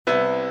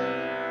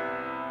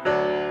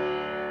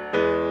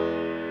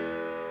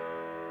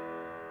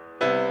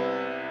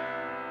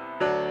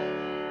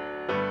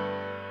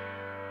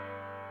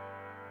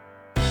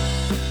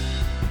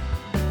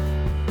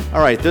All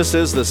right, this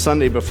is the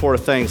Sunday before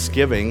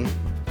Thanksgiving,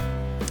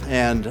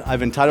 and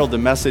I've entitled the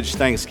message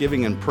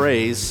Thanksgiving and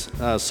Praise,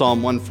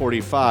 Psalm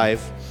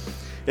 145.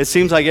 It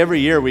seems like every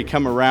year we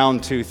come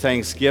around to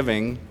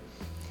Thanksgiving,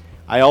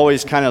 I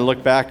always kind of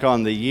look back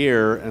on the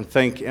year and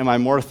think, am I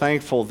more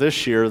thankful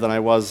this year than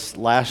I was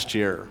last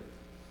year?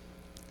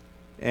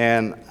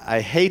 And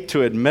I hate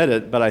to admit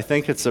it, but I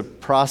think it's a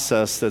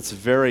process that's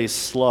very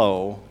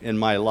slow in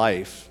my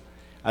life.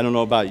 I don't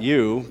know about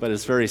you, but it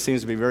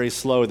seems to be very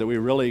slow that we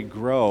really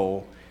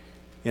grow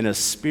in a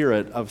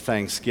spirit of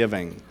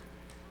thanksgiving,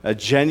 a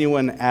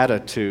genuine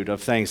attitude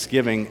of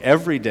thanksgiving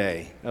every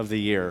day of the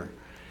year.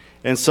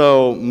 And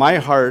so my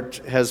heart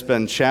has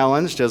been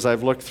challenged as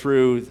I've looked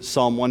through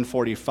Psalm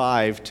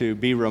 145 to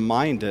be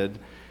reminded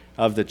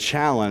of the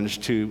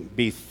challenge to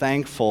be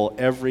thankful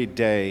every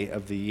day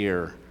of the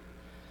year.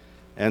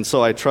 And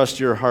so I trust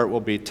your heart will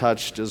be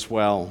touched as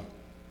well.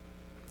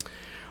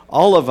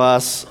 All of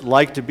us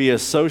like to be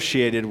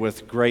associated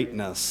with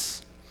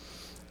greatness.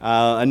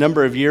 A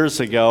number of years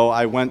ago,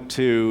 I went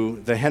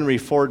to the Henry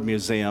Ford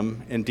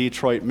Museum in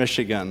Detroit,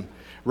 Michigan.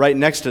 Right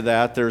next to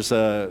that, there's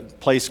a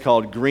place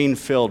called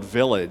Greenfield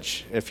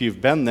Village. If you've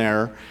been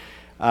there,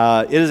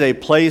 it is a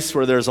place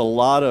where there's a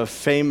lot of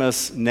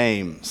famous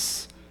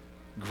names,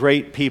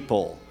 great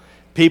people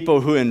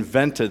who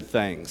invented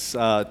things.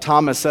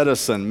 Thomas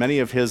Edison, many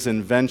of his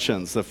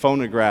inventions, the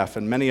phonograph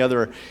and many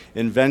other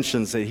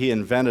inventions that he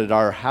invented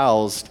are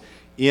housed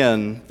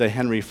in the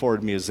Henry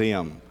Ford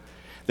Museum.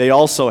 They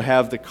also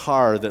have the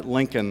car that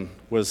Lincoln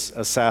was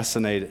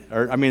assassinated,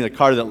 the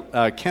car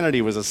that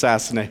Kennedy was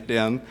assassinated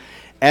in,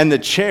 and the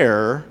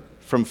chair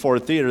from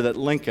Ford Theater that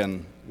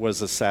Lincoln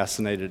was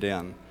assassinated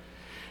in.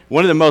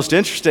 One of the most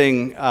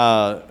interesting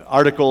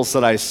articles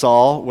that I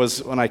saw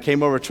was when I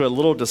came over to a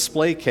little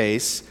display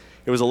case.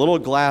 It was a little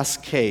glass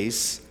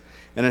case,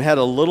 and it had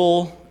a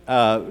little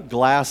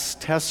glass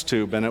test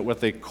tube in it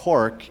with a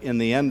cork in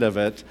the end of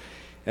it,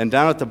 and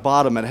down at the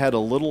bottom it had a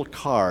little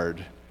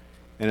card,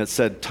 and it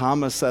said,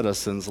 Thomas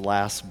Edison's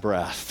last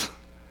breath.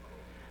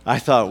 I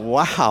thought,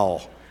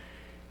 wow,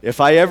 if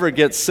I ever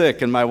get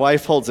sick and my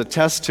wife holds a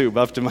test tube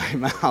up to my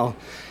mouth, I'm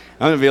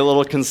going to be a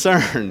little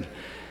concerned.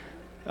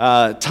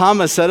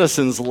 Thomas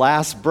Edison's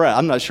last breath.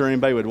 I'm not sure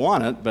anybody would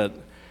want it, but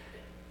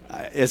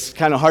it's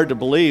kind of hard to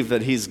believe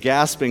that he's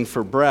gasping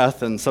for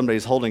breath and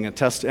somebody's holding a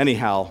test.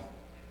 Anyhow,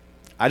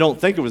 I don't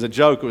think it was a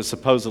joke. It was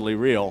supposedly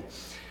real.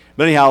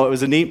 But anyhow, it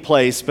was a neat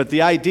place. But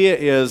the idea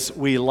is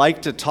we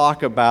like to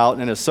talk about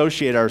and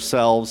associate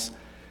ourselves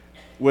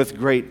with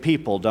great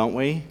people, don't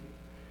we?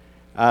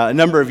 A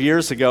number of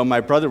years ago, my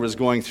brother was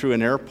going through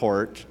an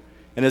airport,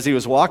 and as he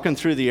was walking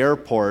through the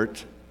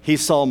airport, he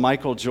saw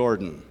Michael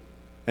Jordan.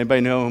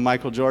 Anybody know who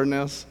Michael Jordan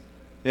is?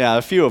 Yeah,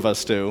 a few of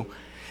us do.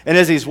 And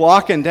as he's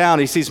walking down,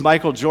 he sees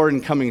Michael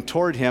Jordan coming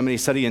toward him, and he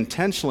said he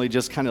intentionally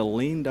just kind of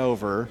leaned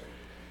over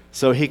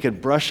so he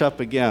could brush up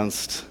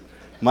against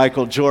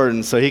Michael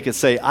Jordan so he could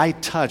say, I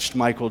touched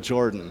Michael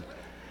Jordan.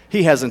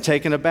 He hasn't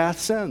taken a bath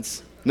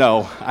since.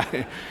 No.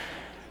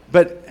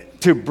 But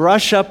to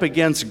brush up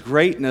against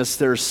greatness,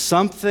 there's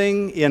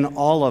something in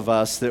all of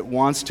us that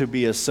wants to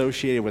be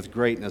associated with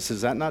greatness.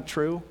 Is that not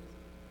true?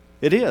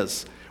 It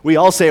is. We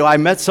all say, I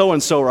met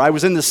so-and-so, or I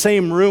was in the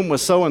same room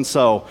with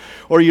so-and-so.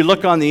 Or you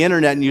look on the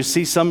internet and you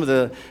see some of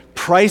the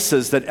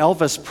prices that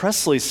Elvis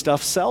Presley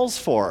stuff sells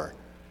for.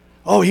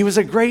 Oh, he was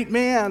a great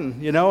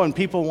man, and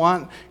people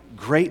want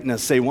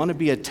greatness. They want to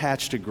be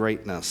attached to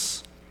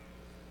greatness.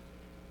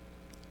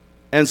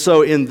 And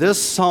so in this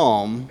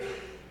psalm,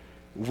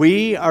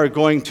 we are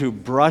going to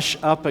brush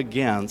up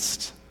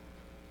against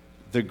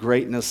the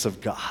greatness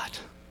of God.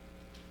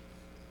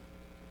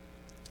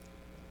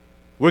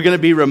 We're going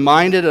to be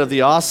reminded of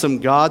the awesome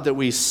God that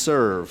we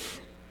serve.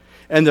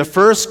 And the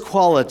first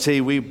quality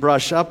we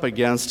brush up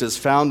against is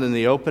found in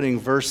the opening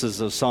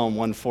verses of Psalm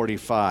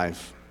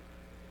 145.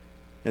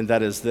 And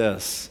that is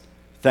this: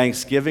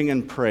 thanksgiving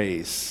and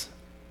praise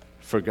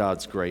for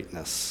God's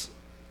greatness.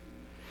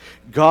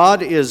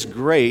 God is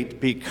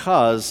great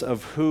because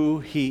of who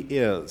He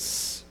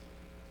is.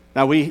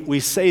 Now we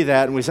say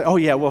that and we say, oh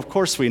yeah, well of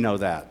course we know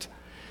that.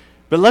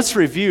 But let's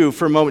review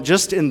for a moment,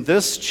 just in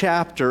this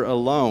chapter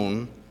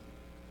alone,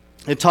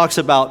 it talks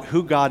about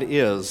who God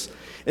is.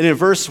 And in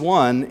verse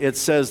 1, it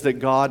says that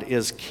God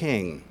is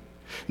king.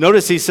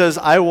 Notice he says,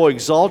 I will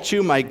exalt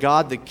you, my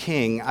God the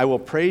King. I will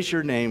praise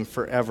your name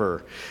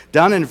forever.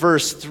 Down in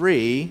verse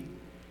 3,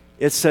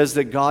 it says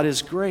that God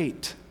is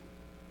great.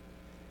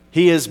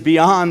 He is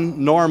beyond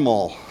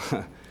normal.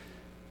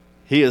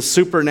 He is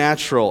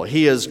supernatural.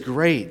 He is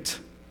great.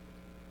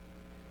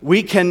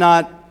 We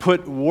cannot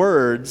put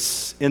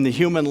words in the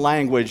human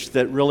language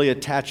that really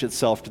attach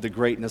itself to the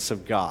greatness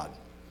of God.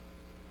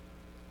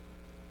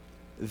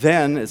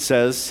 Then it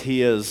says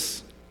he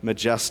is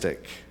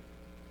majestic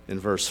in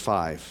verse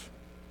 5.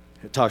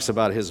 It talks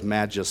about his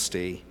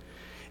majesty.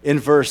 In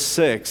verse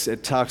 6,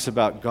 it talks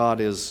about God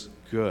is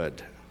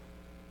good.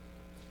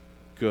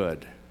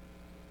 Good.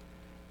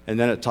 And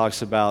then it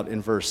talks about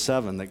in verse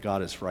 7 that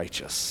God is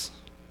righteous.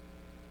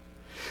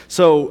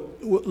 So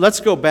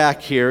let's go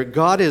back here.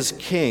 God is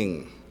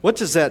king. What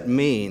does that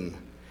mean?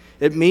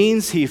 It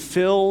means he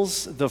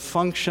fills the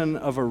function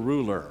of a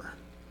ruler.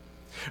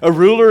 A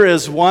ruler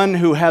is one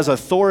who has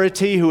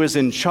authority, who is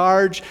in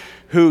charge,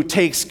 who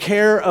takes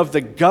care of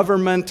the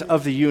government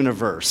of the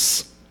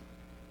universe.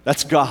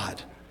 That's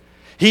God.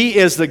 He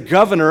is the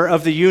governor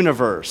of the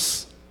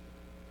universe.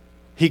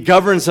 He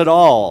governs it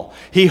all.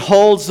 He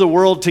holds the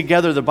world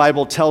together, the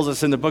Bible tells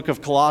us in the book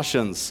of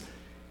Colossians.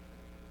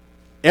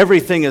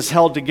 Everything is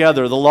held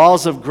together. The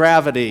laws of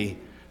gravity,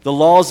 the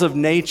laws of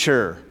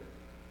nature,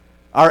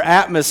 our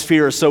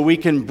atmosphere so we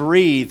can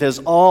breathe is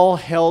all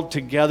held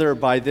together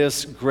by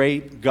this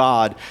great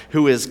God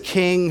who is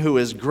king, who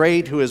is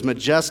great, who is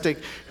majestic,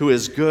 who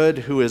is good,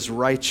 who is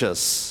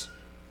righteous.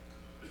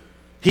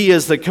 He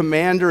is the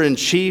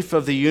commander-in-chief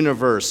of the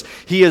universe.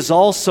 He is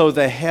also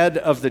the head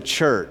of the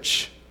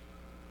church.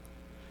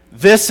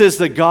 This is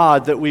the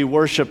God that we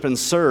worship and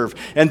serve.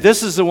 And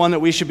this is the one that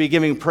we should be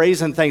giving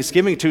praise and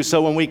thanksgiving to.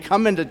 So when we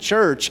come into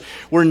church,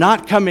 we're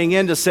not coming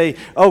in to say,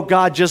 oh,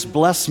 God, just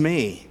bless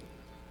me.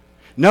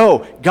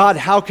 No, God,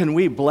 how can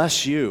we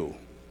bless you?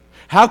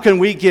 How can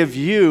we give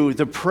you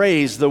the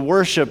praise, the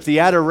worship, the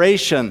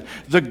adoration,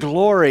 the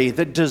glory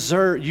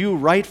that you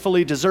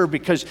rightfully deserve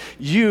because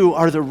you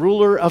are the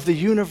ruler of the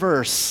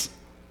universe?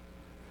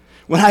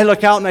 When I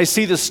look out and I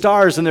see the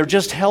stars and they're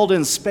just held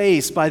in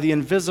space by the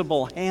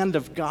invisible hand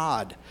of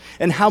God.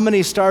 And how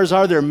many stars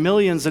are there?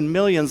 Millions and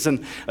millions.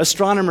 And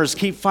astronomers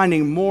keep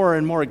finding more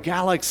and more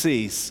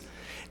galaxies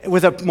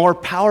with a more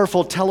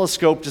powerful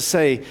telescope to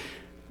say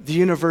the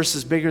universe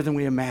is bigger than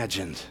we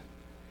imagined.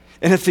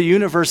 And if the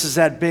universe is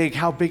that big,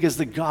 how big is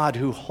the God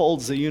who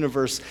holds the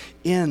universe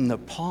in the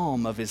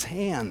palm of his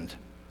hand,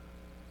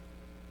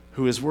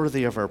 who is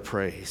worthy of our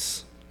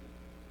praise?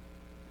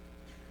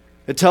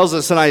 It tells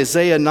us in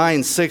Isaiah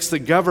 9:6, the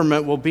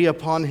government will be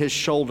upon his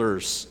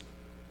shoulders.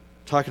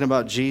 Talking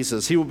about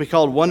Jesus. He will be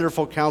called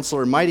Wonderful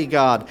Counselor, Mighty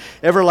God,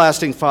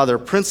 Everlasting Father,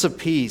 Prince of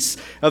Peace.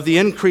 Of the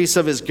increase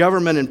of his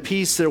government and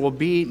peace there will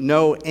be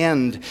no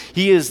end.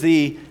 He is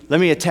let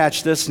me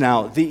attach this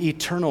now, the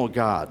eternal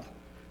God,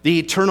 the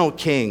eternal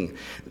King,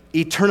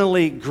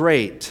 eternally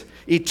great,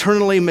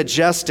 eternally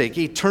majestic,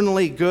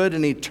 eternally good,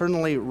 and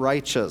eternally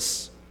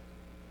righteous.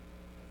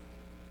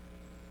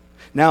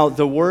 Now,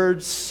 the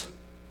words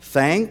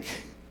thank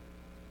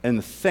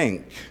and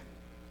think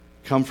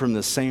come from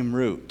the same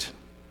root,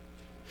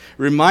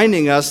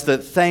 reminding us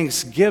that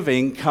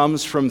thanksgiving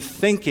comes from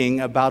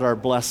thinking about our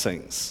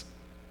blessings.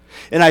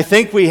 And I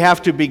think we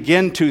have to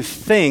begin to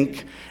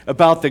think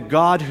about the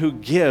God who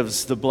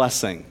gives the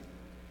blessing.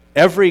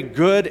 Every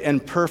good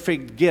and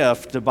perfect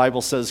gift, the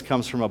Bible says,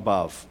 comes from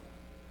above.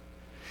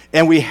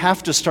 And we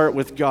have to start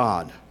with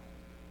God.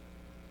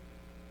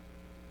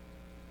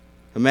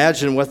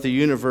 Imagine what the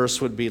universe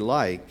would be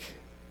like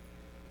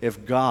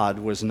if God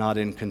was not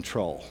in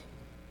control.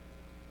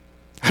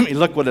 I mean,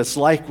 look what it's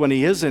like when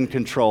he is in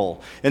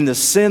control and the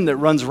sin that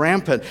runs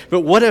rampant.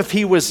 But what if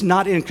he was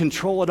not in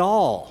control at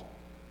all?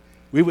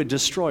 We would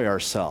destroy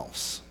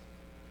ourselves.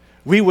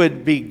 We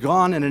would be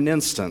gone in an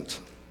instant.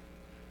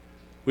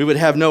 We would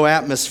have no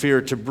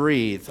atmosphere to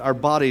breathe. Our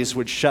bodies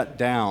would shut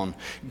down.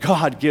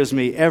 God gives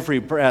me every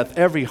breath,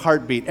 every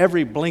heartbeat,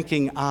 every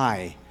blinking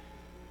eye,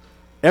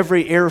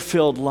 every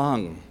air-filled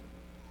lung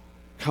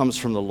comes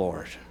from the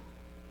Lord.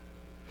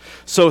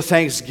 So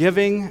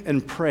thanksgiving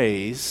and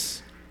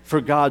praise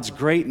for God's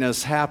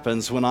greatness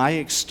happens when I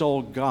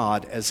extol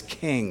God as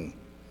King.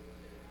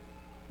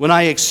 When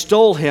I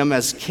extol him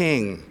as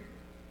King.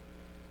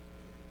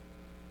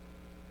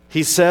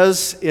 He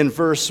says in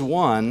verse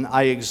 1,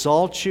 I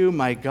exalt you,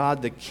 my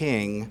God the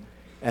King,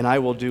 and I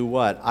will do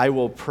what? I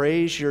will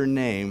praise your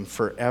name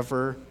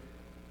forever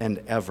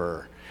and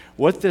ever.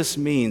 What this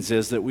means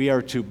is that we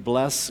are to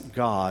bless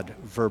God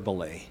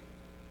verbally.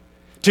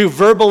 To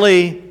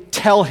verbally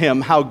tell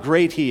him how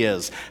great he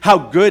is, how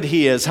good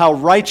he is, how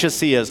righteous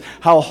he is,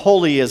 how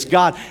holy he is.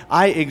 God,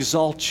 I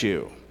exalt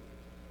you.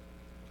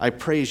 I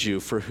praise you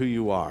for who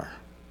you are.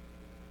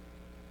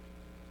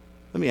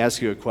 Let me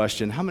ask you a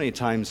question. How many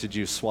times did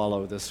you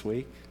swallow this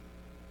week?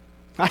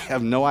 I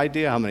have no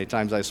idea how many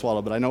times I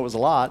swallowed, but I know it was a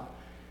lot.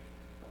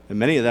 And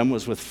many of them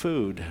was with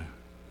food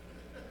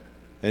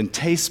and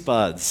taste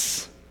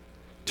buds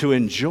to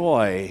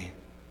enjoy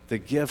the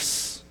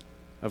gifts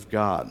of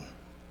God.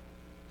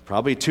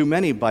 Probably too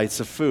many bites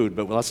of food,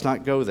 but let's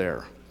not go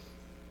there.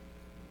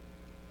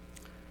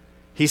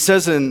 He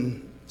says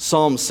in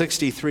Psalm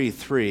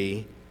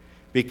 63:3,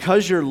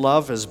 because your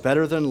love is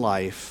better than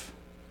life,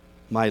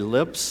 my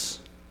lips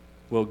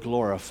will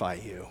glorify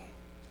you.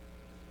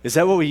 Is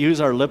that what we use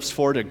our lips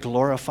for, to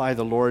glorify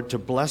the Lord, to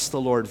bless the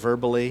Lord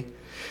verbally?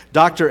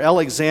 Dr.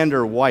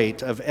 Alexander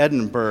White of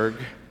Edinburgh,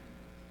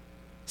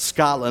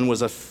 Scotland,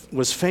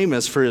 was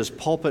famous for his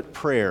pulpit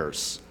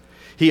prayers.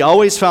 He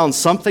always found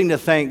something to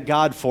thank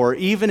God for,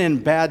 even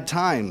in bad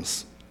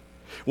times.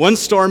 One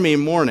stormy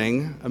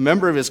morning, a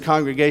member of his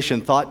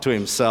congregation thought to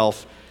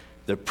himself,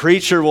 the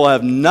preacher will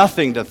have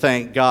nothing to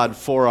thank God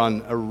for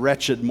on a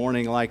wretched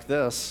morning like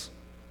this.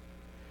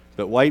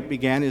 But White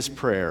began his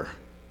prayer.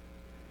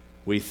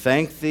 We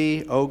thank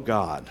thee, O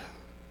God.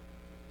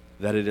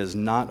 that it is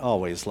not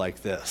always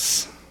like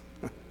this.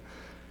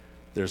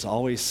 There's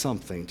always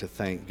something to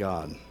thank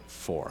God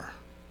for.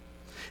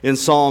 In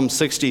Psalm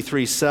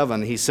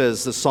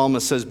 63:7, the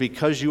psalmist says,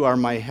 because you are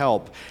my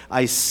help,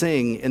 I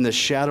sing in the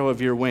shadow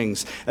of your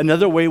wings.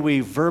 Another way we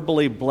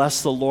verbally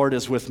bless the Lord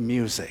is with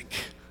music.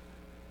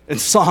 In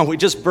song, we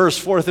just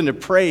burst forth into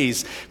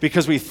praise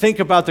because we think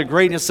about the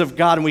greatness of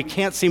God and we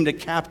can't seem to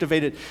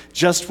captivate it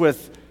just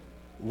with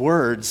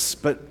words,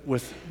 but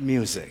with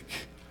music.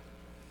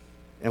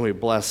 And we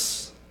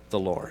bless the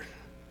Lord.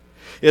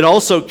 It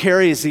also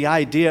carries the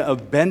idea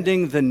of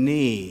bending the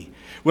knee.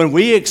 When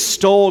we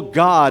extol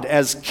God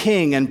as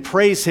King and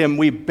praise Him,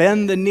 we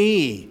bend the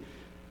knee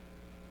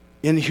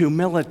in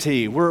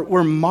humility.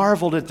 We're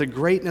marveled at the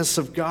greatness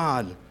of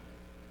God.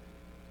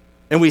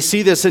 And we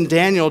see this in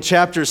Daniel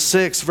chapter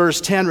 6, verse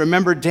 10.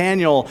 Remember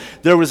Daniel,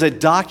 there was a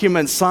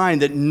document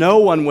signed that no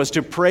one was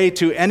to pray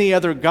to any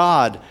other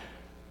god.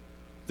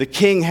 The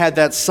king had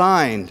that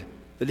signed,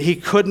 that he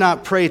could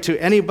not pray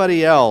to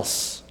anybody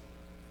else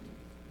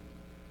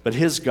but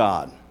his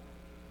God.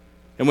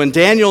 And when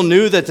Daniel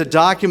knew that the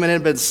document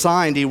had been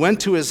signed, he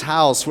went to his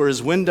house where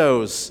his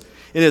windows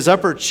in his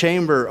upper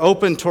chamber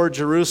opened toward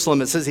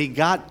Jerusalem. It says he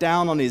got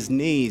down on his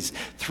knees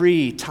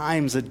 3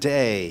 times a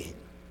day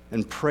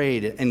and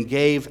prayed and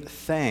gave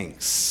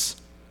thanks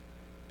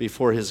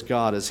before his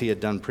God as he had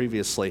done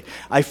previously.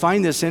 I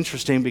find this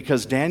interesting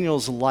because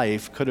Daniel's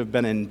life could have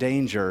been in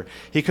danger.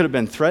 He could have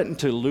been threatened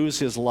to lose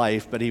his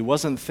life, but he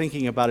wasn't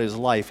thinking about his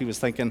life. He was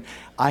thinking,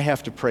 I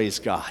have to praise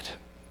God.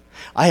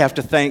 I have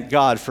to thank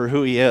God for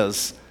who He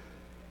is.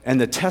 And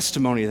the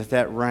testimony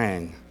that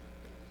rang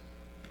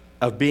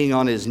of being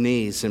on his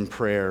knees in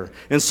prayer.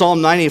 In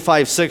Psalm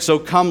 95:6, "O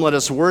come, let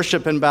us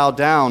worship and bow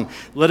down.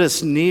 Let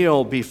us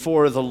kneel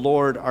before the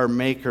Lord our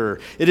Maker."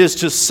 It is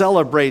to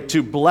celebrate,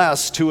 to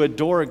bless, to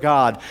adore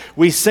God.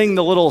 We sing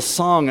the little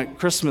song at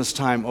Christmas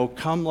time, "O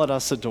come, let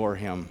us adore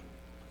Him."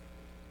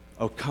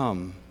 "O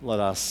come, let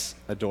us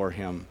adore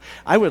Him."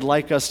 I would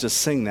like us to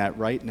sing that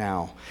right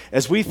now.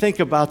 As we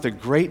think about the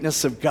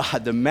greatness of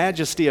God, the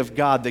majesty of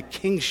God, the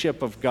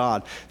kingship of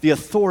God, the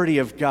authority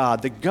of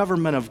God, the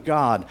government of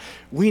God,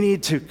 we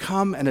need to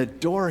come and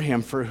adore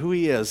Him for who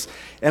He is.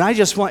 And I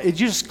just want you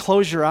just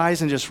close your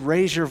eyes and just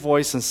raise your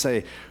voice and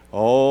say,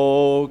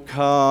 "Oh,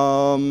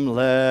 come,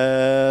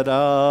 let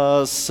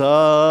us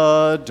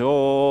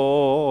adore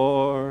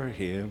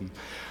Him.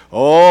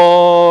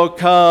 Oh,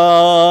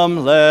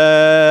 come,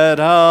 let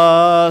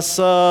us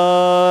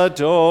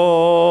adore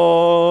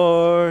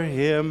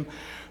Him.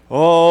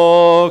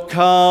 Oh,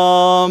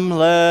 come,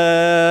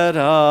 let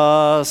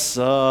us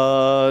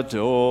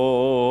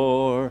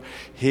adore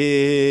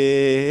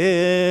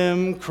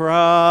Him. Christ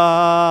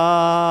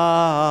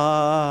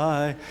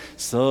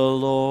the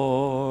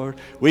Lord."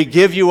 We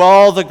give You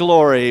all the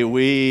glory.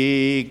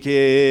 We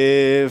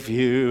give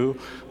You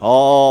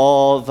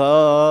all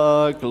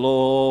the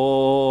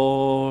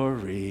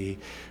glory.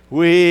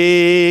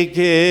 We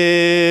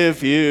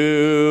give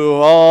You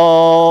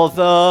all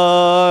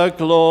the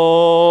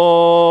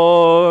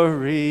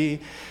glory.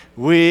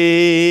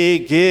 We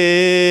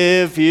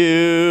give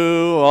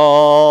You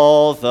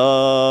all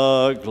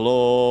the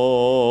glory.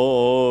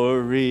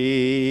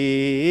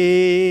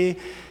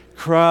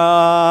 Christ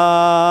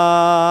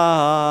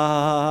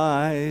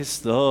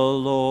the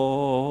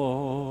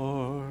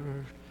Lord.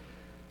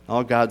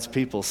 All God's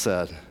people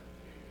said,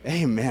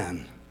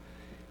 amen.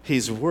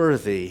 He's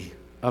worthy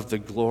of the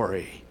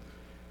glory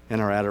and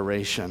our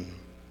adoration.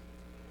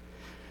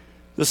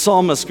 The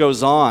psalmist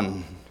goes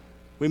on.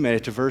 We made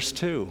it to verse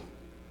 2.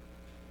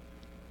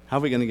 How are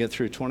we going to get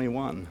through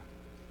 21?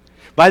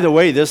 By the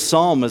way, this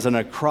psalm is an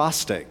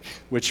acrostic,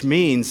 which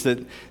means that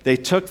they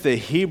took the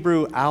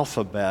Hebrew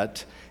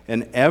alphabet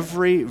and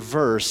every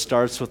verse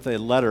starts with a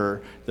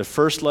letter. The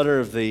first letter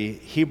of the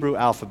Hebrew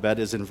alphabet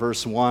is in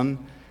verse 1.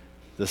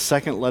 The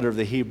second letter of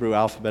the Hebrew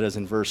alphabet is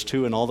in verse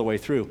 2 and all the way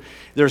through.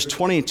 There's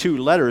 22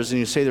 letters and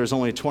you say there's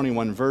only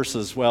 21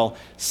 verses. Well,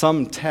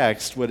 some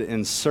text would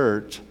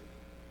insert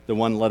the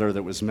one letter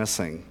that was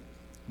missing.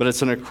 But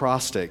it's an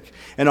acrostic.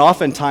 And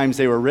oftentimes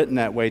they were written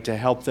that way to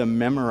help them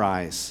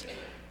memorize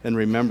and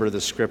remember the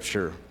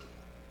scripture.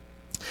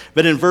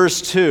 But in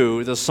verse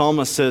 2, the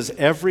psalmist says,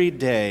 "Every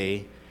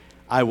day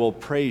I will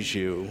praise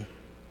You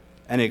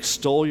and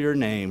extol Your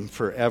name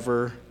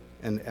forever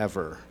and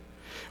ever."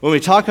 When we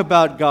talk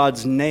about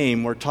God's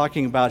name, we're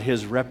talking about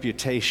His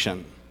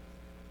reputation,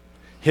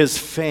 His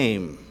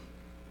fame.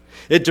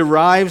 It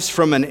derives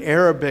from an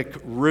Arabic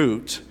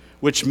root,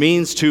 which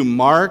means to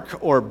mark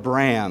or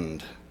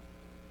brand.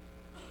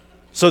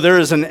 So there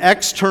is an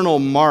external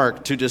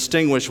mark to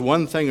distinguish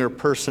one thing or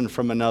person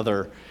from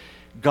another.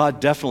 God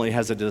definitely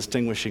has a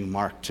distinguishing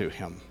mark to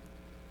Him.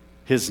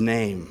 His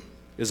name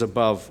is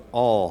above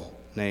all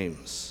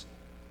names.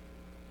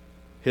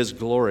 His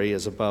glory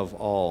is above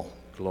all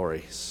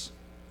glories.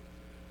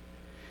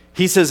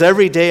 He says,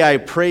 "Every day I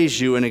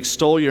praise You and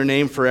extol Your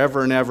name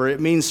forever and ever." It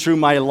means through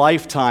my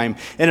lifetime.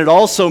 And it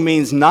also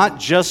means not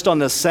just on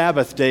the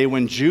Sabbath day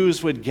when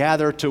Jews would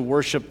gather to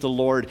worship the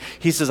Lord.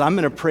 He says, I'm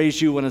going to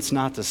praise You when it's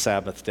not the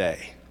Sabbath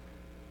day.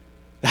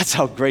 That's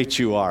how great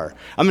you are.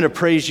 I'm going to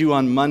praise you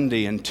on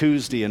Monday and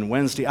Tuesday and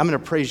Wednesday. I'm going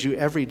to praise you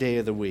every day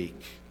of the week.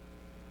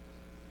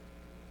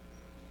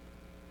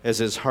 As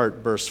his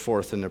heart bursts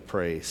forth into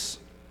praise.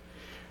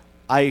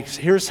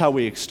 Here's how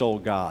we extol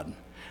God.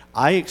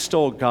 I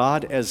extol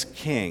God as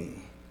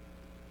King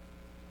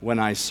when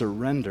I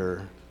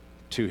surrender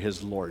to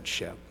his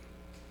lordship.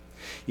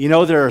 You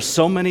know, there are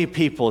so many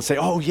people that say,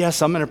 oh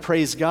yes, I'm going to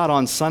praise God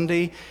on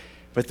Sunday,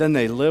 but then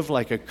they live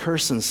like a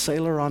cursing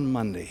sailor on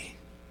Monday.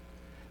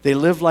 They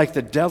live like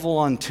the devil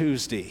on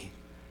Tuesday.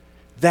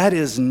 That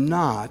is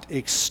not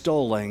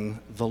extolling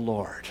the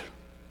Lord.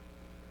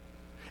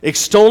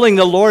 Extolling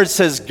the Lord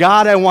says,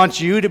 God, I want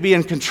you to be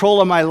in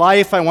control of my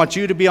life. I want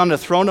you to be on the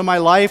throne of my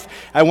life.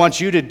 I want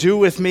you to do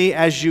with me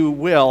as you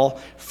will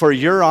for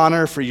your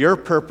honor, for your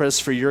purpose,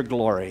 for your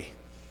glory.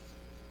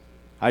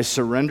 I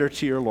surrender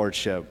to your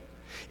lordship.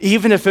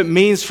 Even if it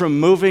means from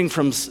moving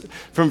from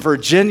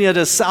Virginia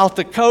to South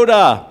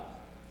Dakota.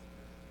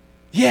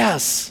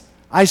 Yes,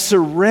 I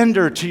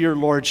surrender to your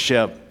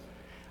lordship.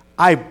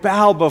 I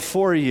bow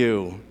before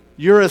you.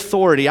 Your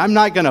authority. I'm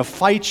not going to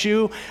fight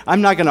you.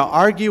 I'm not going to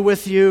argue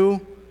with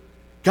you.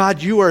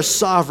 God, you are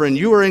sovereign.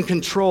 You are in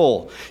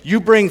control.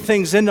 You bring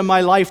things into my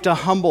life to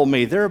humble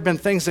me. There have been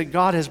things that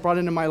God has brought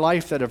into my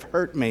life that have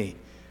hurt me.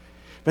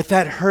 But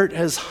that hurt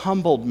has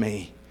humbled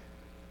me.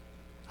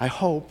 I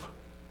hope.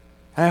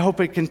 And I hope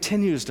it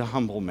continues to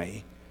humble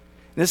me.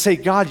 And to say,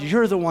 God,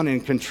 you're the one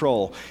in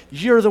control.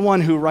 You're the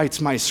one who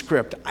writes my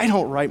script. I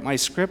don't write my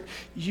script.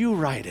 You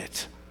write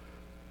it.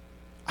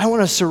 I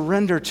want to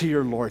surrender to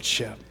your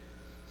lordship.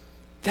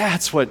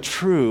 That's what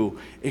true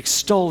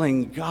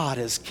extolling God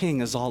as King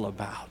is all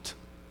about.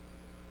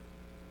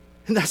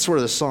 And that's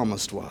where the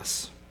psalmist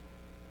was.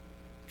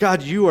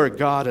 God, you are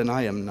God and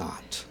I am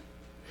not.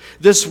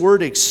 This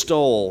word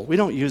extol, we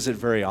don't use it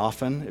very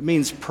often. It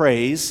means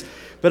praise,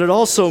 but it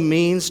also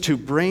means to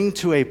bring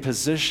to a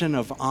position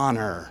of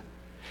honor.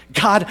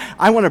 God,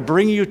 I want to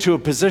bring you to a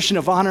position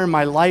of honor in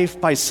my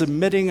life by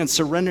submitting and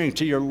surrendering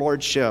to your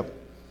lordship.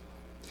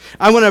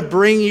 I want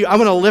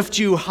to lift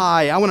you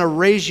high. I want to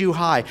raise you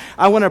high.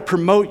 I want to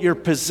promote your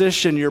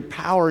position, your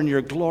power, and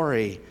your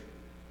glory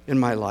in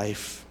my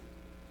life.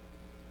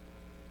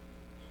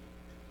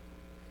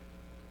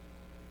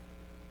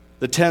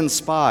 The 10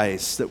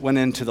 spies that went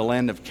into the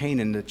land of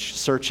Canaan to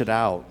search it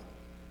out.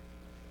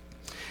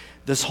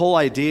 This whole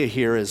idea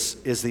here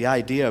is the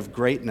idea of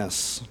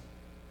greatness.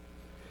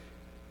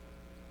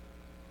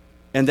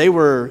 And they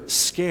were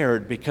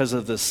scared because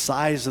of the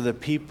size of the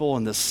people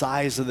and the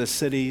size of the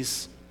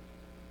cities.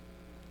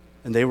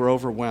 And they were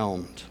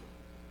overwhelmed.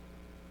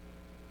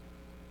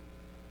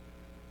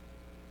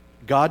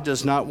 God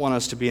does not want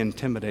us to be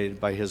intimidated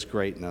by his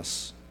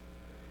greatness.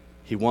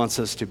 He wants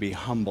us to be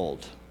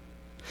humbled.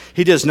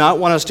 He does not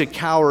want us to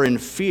cower in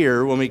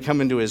fear when we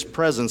come into his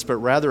presence, but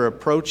rather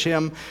approach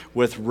him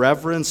with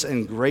reverence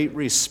and great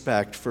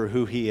respect for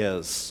who he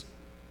is.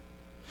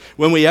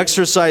 When we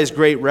exercise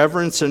great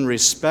reverence and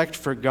respect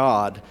for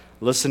God,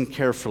 listen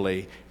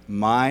carefully,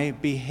 my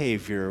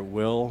behavior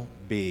will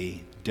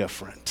be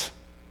different.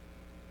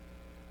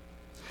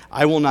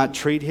 I will not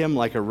treat him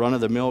like a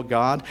run-of-the-mill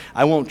God.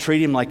 I won't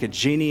treat him like a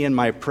genie in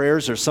my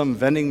prayers or some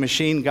vending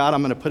machine. God,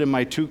 I'm going to put in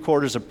my 2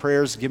 quarters of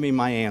prayers. Give me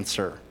my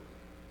answer.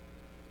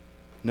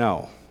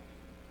 No,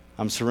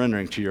 I'm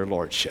surrendering to your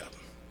lordship.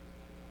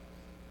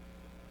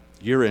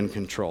 You're in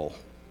control.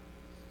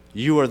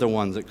 You are the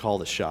ones that call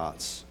the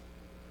shots.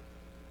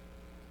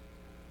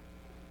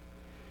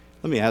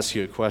 Let me ask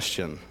you a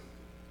question.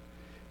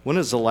 When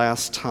is the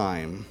last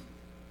time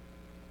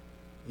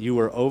you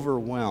were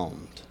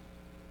overwhelmed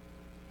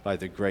by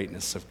the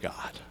greatness of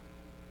God?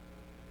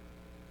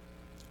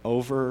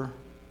 Overwhelmed.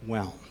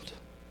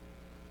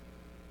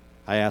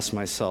 I ask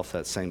myself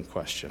that same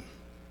question.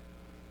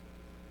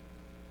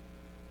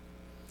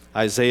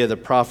 Isaiah the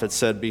prophet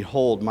said,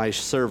 behold, my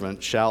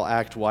servant shall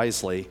act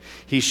wisely.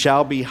 He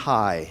shall be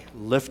high,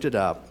 lifted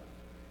up,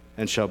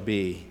 and shall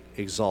be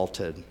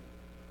exalted.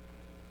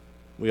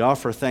 We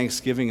offer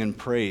thanksgiving and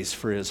praise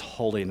for his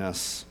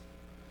holiness.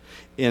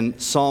 In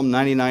Psalm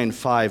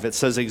 99:5, it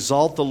says,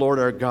 exalt the Lord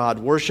our God,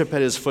 worship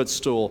at his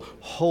footstool,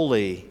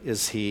 holy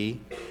is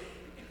he.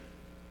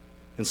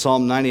 In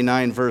Psalm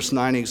 99, verse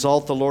 9,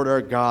 exalt the Lord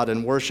our God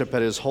and worship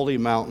at his holy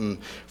mountain,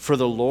 for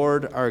the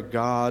Lord our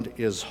God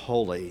is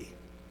holy.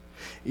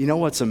 You know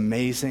what's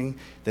amazing?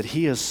 That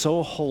he is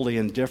so holy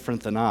and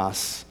different than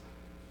us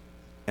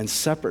and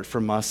separate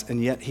from us,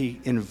 and yet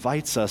he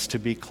invites us to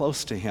be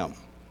close to him.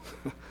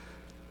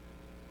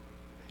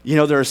 You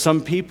know, there are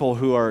some people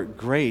who are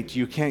great.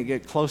 You can't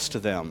get close to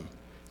them.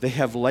 They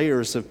have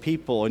layers of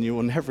people, and you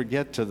will never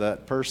get to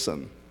that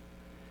person.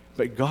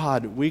 But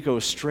God, we go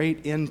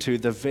straight into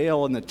the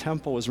veil, and the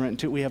temple was rent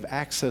too. We have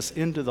access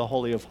into the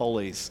Holy of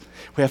Holies.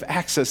 We have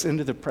access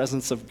into the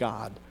presence of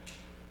God.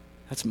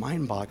 That's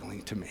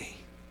mind-boggling to me.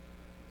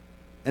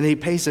 And he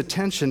pays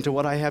attention to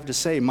what I have to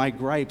say, my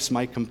gripes,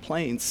 my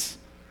complaints.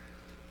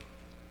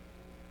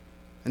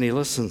 And he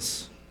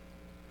listens.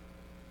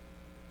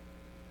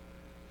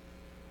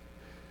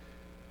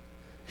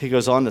 He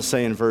goes on to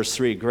say in verse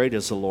 3, great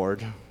is the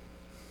Lord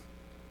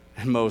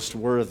and most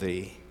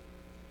worthy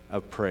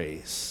of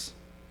praise.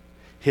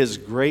 His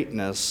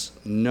greatness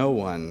no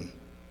one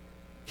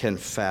can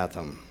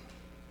fathom.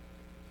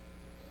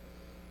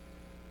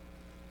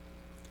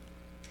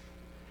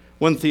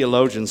 One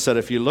theologian said,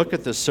 if you look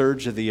at the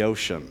surge of the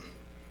ocean,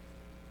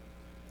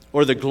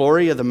 or the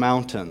glory of the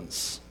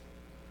mountains,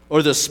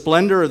 or the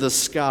splendor of the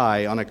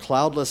sky on a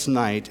cloudless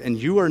night,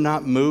 and you are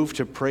not moved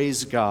to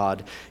praise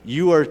God,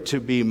 you are to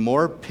be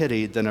more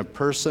pitied than a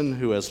person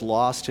who has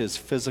lost his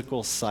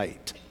physical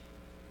sight.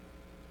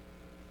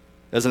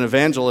 As an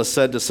evangelist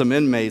said to some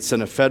inmates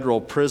in a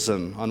federal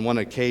prison on one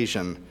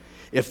occasion,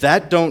 if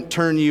that don't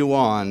turn you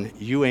on,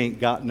 you ain't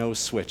got no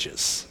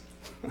switches.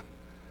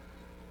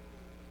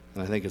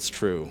 And I think it's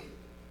true.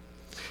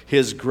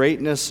 His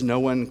greatness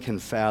no one can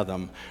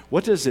fathom.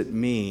 What does it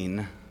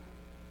mean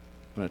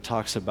when it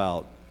talks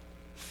about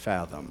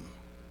fathom?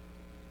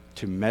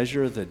 To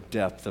measure the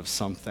depth of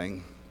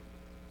something.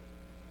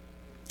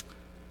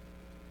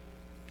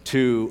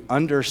 To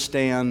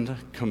understand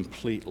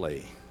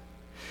completely.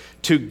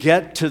 To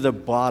get to the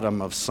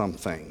bottom of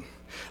something.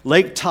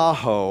 Lake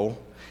Tahoe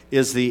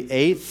is the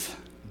 8th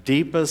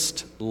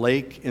deepest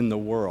lake in the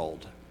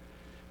world.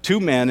 Two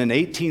men in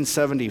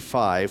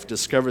 1875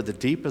 discovered the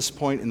deepest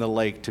point in the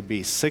lake to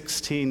be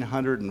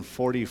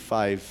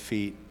 1,645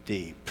 feet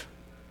deep.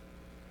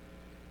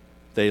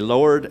 They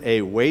lowered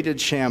a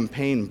weighted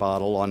champagne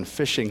bottle on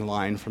fishing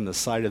line from the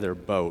side of their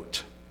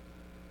boat.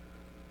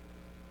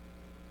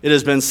 It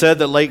has been said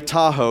that Lake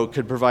Tahoe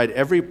could provide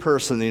every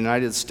person in the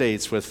United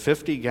States with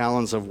 50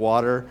 gallons of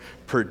water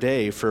per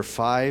day for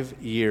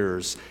 5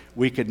 years.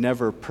 We could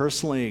never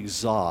personally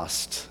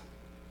exhaust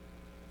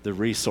the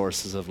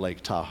resources of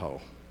Lake Tahoe.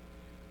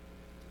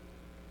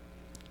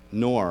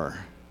 Nor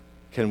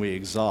can we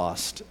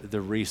exhaust the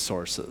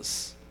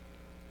resources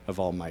of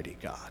Almighty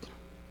God.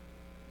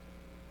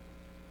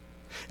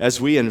 As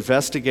we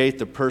investigate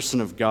the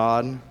person of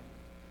God,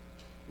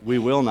 we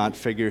will not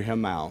figure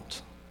him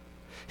out.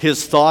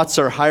 His thoughts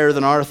are higher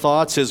than our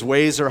thoughts. His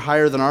ways are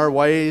higher than our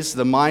ways.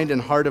 The mind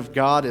and heart of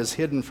God is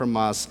hidden from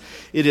us.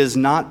 It is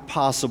not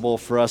possible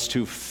for us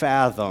to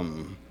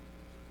fathom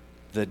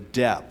the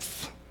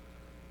depth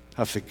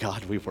of the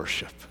God we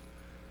worship.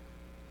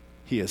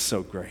 He is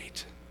so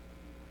great.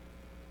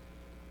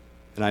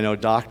 And I know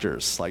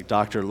doctors like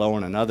Dr.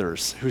 Lowen and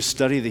others who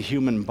study the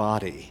human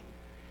body.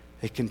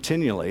 They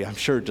continually, I'm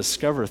sure,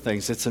 discover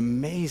things. It's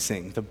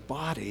amazing, the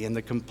body and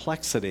the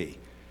complexity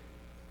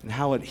and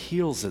how it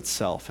heals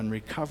itself and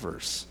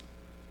recovers.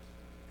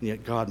 And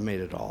yet God made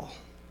it all.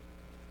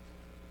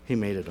 He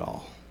made it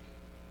all.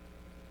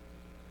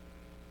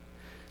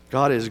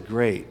 God is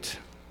great,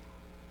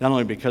 not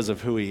only because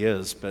of who he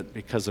is, but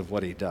because of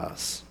what he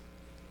does.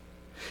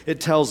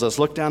 It tells us,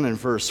 look down in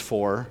verse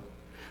 4,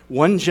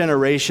 one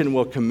generation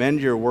will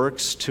commend your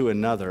works to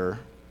another.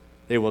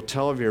 They will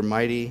tell of your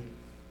mighty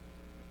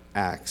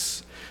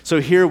acts.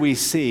 So here we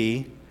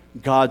see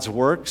God's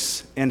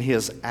works and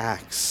his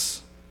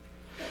acts.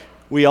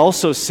 We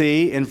also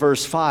see in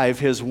verse 5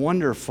 his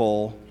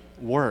wonderful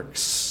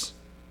works.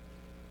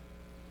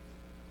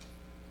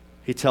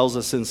 He tells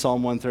us in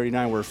Psalm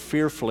 139, we're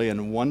fearfully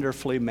and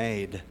wonderfully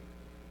made.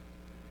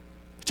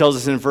 He tells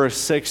us in verse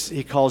 6,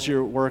 he calls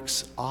your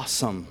works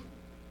awesome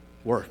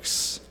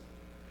works.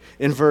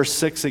 In verse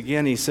 6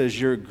 again, he says,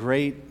 your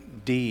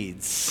great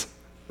deeds.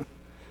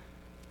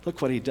 Look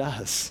what he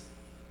does.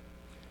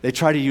 They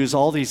try to use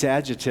all these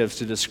adjectives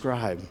to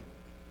describe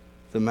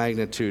the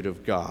magnitude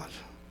of God.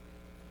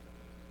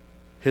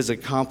 His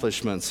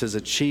accomplishments, his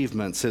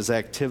achievements, his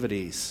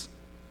activities.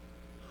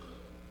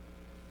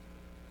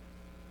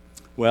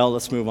 Well,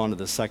 let's move on to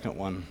the second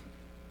one.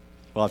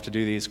 We'll have to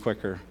do these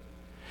quicker.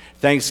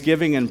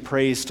 Thanksgiving and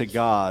praise to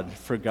God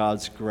for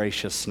God's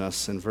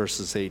graciousness in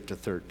verses 8 to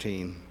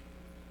 13.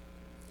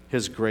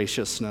 His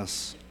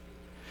graciousness.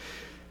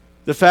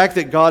 The fact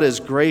that God is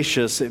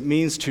gracious, it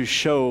means to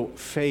show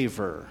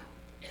favor.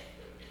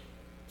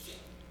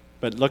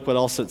 But look what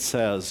else it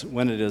says,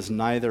 when it is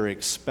neither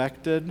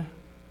expected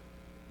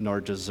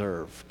nor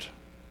deserved.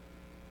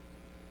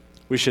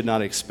 We should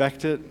not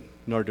expect it,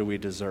 nor do we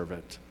deserve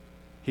it.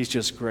 He's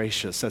just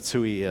gracious. That's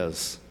who he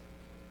is.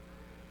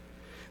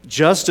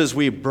 Just as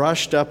we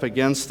brushed up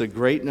against the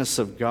greatness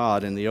of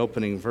God in the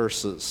opening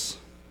verses,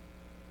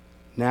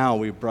 now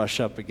we brush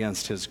up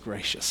against his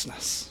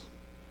graciousness.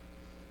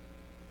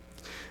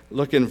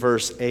 Look in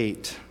verse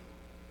 8.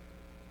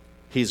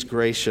 He's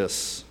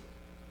gracious.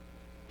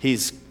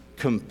 He's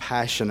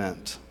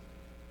compassionate.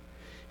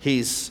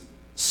 He's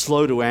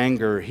slow to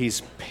anger.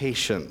 He's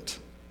patient.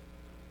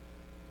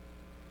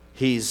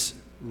 He's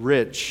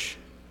rich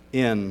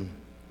in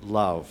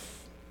love.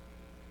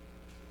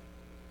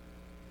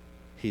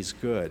 He's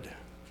good.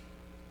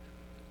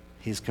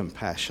 He's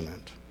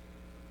compassionate.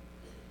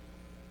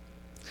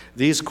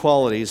 These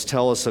qualities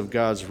tell us of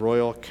God's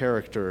royal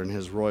character and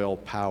his royal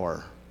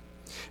power.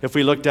 If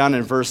we look down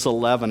in verse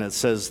 11, it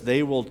says,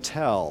 they will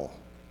tell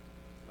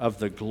of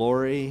the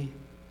glory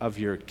of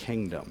your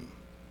kingdom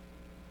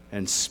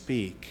and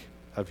speak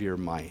of your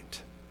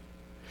might.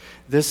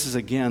 This is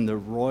again the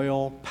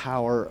royal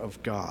power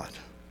of God.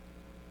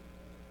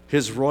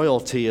 His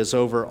royalty is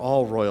over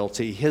all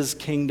royalty. His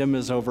kingdom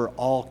is over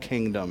all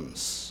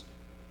kingdoms.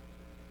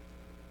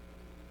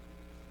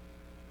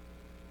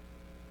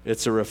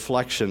 It's a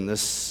reflection, this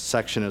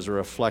section is a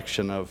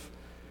reflection of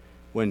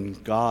when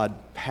God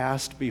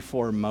passed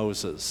before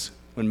Moses,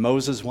 when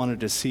Moses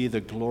wanted to see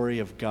the glory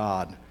of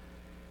God,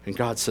 and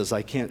God says,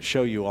 I can't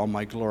show you all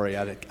my glory,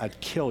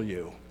 I'd kill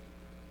you.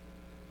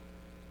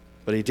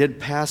 But he did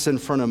pass in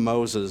front of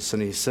Moses,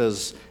 and he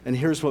says, and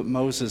here's what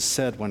Moses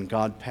said when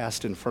God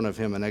passed in front of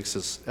him in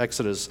Exodus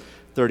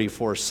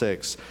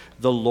 34:6.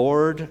 The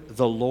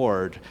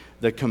Lord,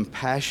 the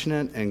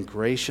compassionate and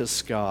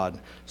gracious God,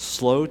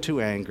 slow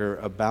to anger,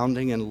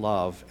 abounding in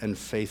love and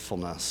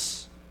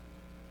faithfulness.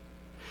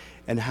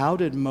 And how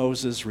did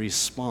Moses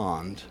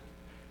respond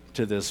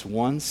to this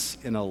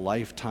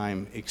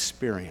once-in-a-lifetime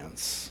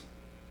experience?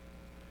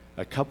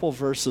 A couple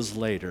verses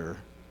later,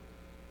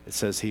 it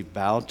says he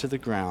bowed to the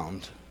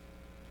ground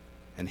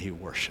and he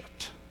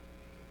worshiped.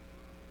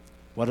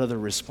 What other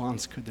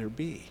response could there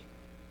be?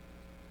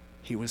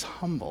 He was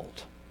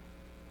humbled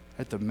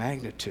at the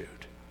magnitude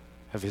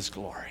of his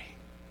glory.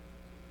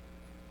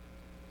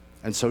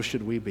 And so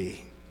should we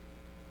be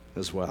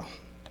as well.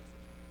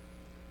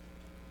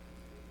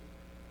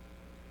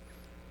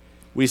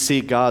 We see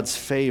God's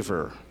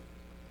favor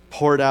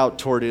poured out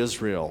toward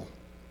Israel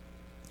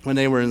when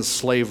they were in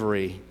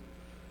slavery,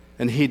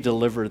 and he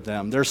delivered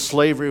them. Their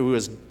slavery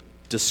was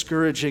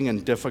discouraging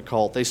and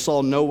difficult. They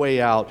saw no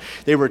way out.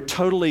 They were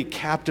totally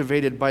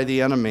captivated by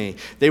the enemy.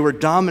 They were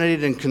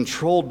dominated and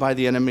controlled by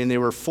the enemy, and they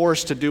were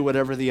forced to do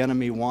whatever the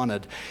enemy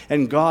wanted.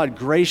 And God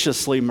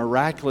graciously,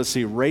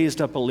 miraculously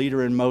raised up a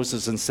leader in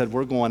Moses and said,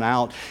 we're going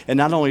out. And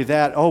not only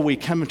that, we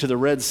come into the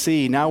Red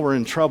Sea. Now we're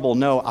in trouble.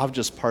 No, I'll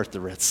just part the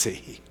Red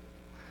Sea.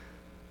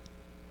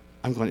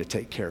 I'm going to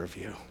take care of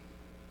you.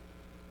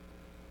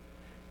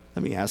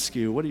 Let me ask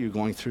you, what are you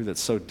going through that's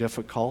so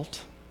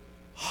difficult,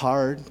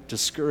 hard,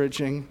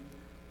 discouraging,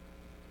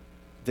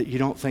 that you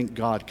don't think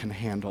God can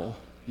handle,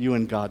 you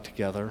and God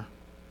together?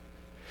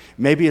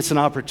 Maybe it's an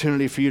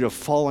opportunity for you to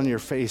fall on your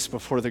face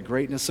before the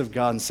greatness of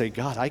God and say,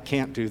 God, I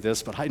can't do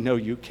this, but I know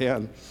you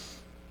can.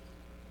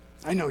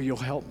 I know you'll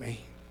help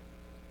me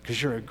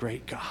because you're a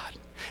great God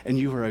and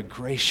you are a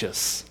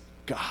gracious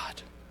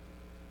God.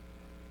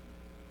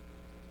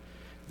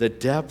 The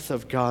depth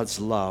of God's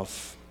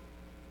love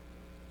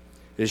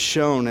is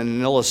shown in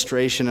an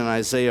illustration in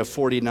Isaiah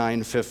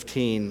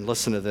 49:15.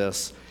 Listen to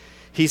this.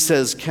 He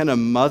says, can a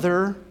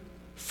mother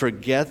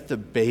forget the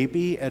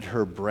baby at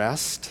her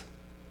breast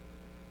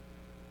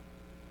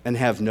and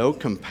have no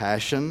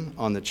compassion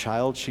on the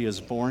child she has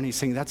born? He's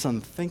saying that's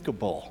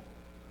unthinkable,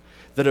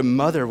 that a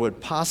mother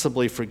would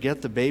possibly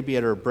forget the baby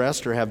at her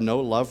breast or have no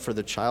love for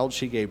the child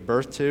she gave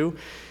birth to.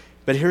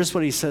 But here's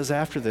what he says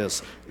after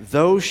this.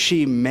 Though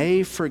she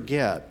may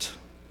forget,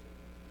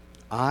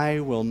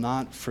 I will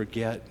not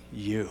forget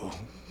you,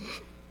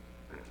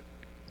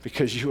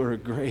 because you are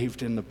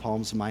engraved in the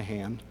palms of my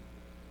hand.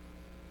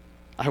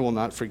 I will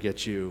not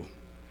forget you.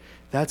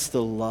 That's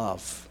the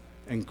love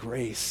and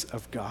grace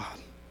of God.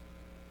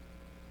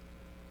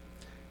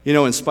 You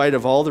know, in spite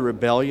of all the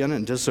rebellion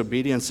and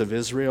disobedience of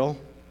Israel,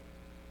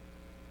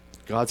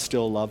 God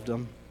still loved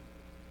them.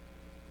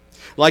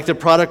 Like the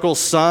prodigal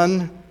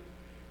son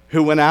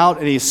who went out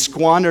and he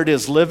squandered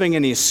his living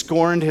and he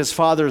scorned his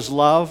father's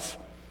love.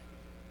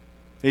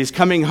 He's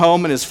coming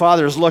home and his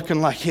father's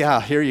looking like,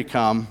 yeah, here you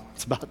come.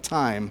 It's about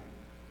time.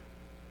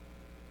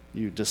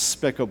 You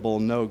despicable,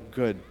 no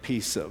good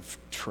piece of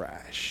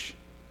trash.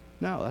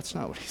 No, that's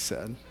not what he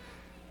said.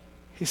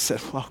 He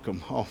said, welcome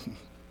home.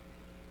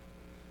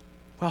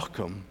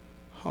 Welcome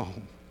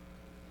home.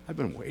 I've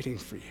been waiting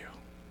for you.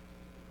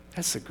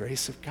 That's the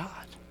grace of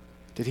God.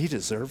 Did he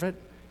deserve it?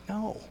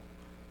 No.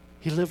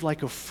 He lived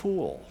like a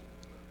fool.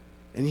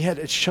 And yet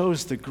it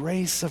shows the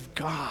grace of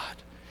God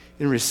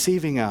in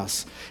receiving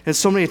us. And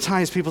so many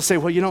times people say,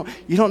 well, you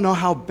don't know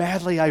how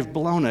badly I've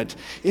blown it.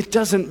 It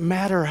doesn't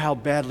matter how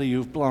badly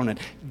you've blown it.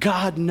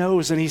 God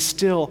knows, and he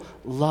still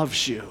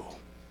loves you.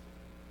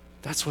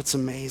 That's what's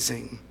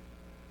amazing.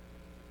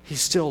 He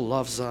still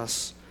loves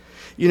us.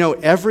 You know,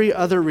 every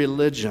other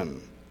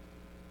religion,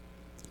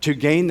 to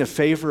gain the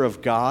favor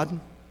of God,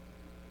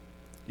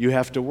 you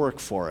have to work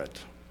for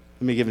it.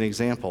 Let me give an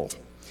example.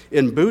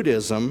 In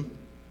Buddhism,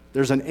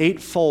 there's an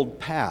 8-fold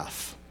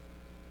path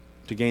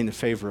to gain the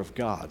favor of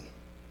God.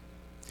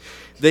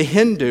 The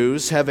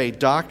Hindus have a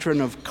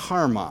doctrine of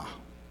karma.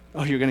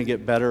 Oh, you're going to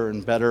get better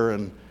and better,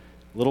 and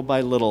little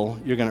by little,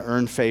 you're going to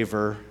earn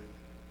favor.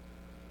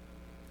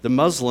 The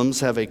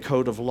Muslims have a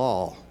code of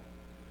law.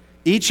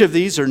 Each of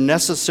these are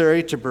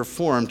necessary to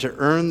perform to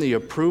earn the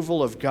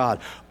approval of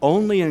God.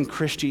 Only in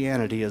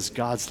Christianity is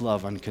God's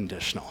love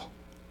unconditional.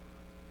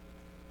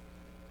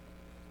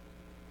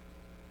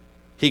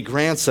 He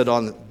grants it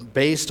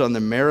based on the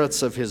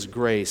merits of his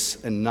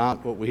grace and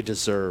not what we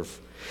deserve.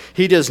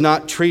 He does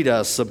not treat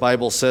us, the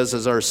Bible says,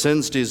 as our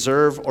sins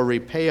deserve or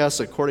repay us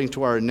according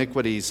to our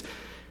iniquities.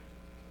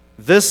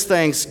 This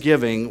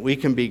Thanksgiving, we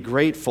can be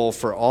grateful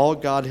for all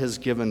God has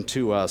given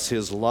to us,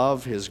 His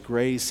love, His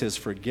grace, His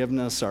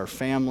forgiveness, our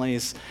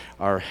families,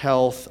 our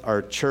health,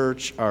 our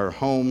church, our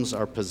homes,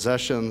 our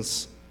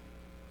possessions.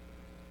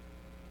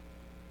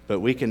 But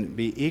we can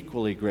be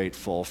equally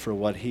grateful for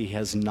what He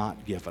has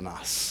not given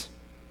us.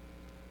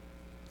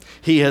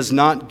 He has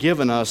not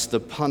given us the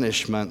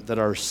punishment that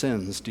our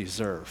sins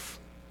deserve.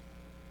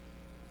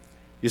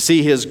 You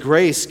see, His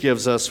grace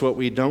gives us what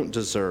we don't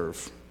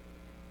deserve.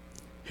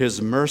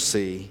 His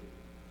mercy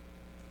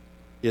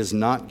is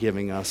not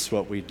giving us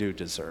what we do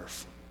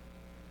deserve.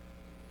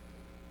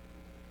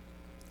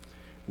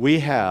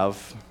 We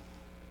have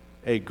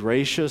a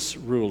gracious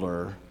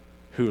ruler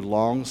who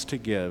longs to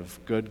give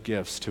good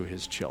gifts to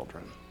his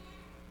children.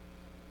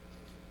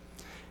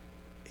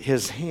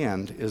 His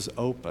hand is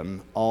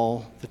open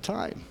all the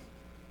time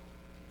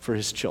for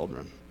his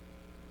children.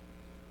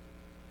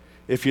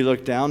 If you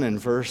look down in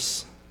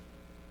verse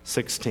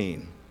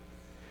 16,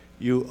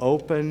 you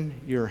open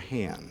your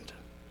hand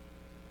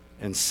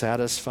and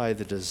satisfy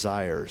the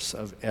desires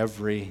of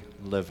every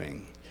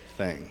living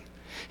thing.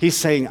 He's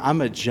saying, I'm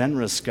a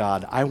generous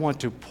God. I want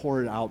to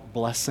pour out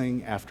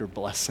blessing after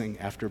blessing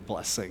after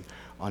blessing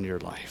on your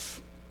life.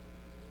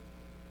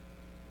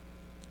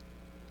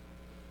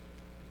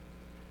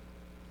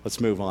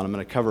 Let's move on. I'm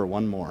going to cover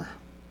one more.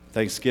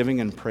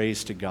 Thanksgiving and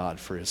praise to God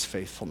for His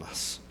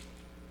faithfulness.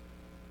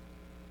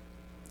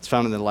 It's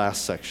found in the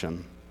last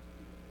section.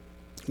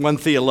 One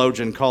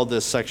theologian called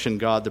this section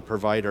God the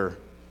Provider.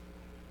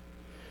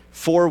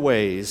 4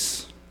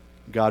 ways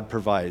God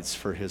provides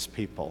for His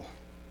people.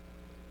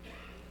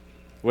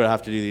 We'll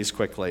have to do these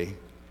quickly.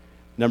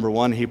 Number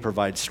 1, He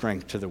provides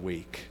strength to the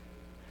weak.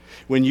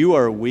 When you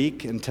are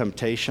weak in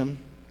temptation,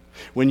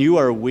 when you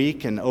are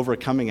weak in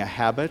overcoming a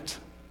habit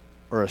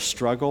or a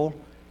struggle,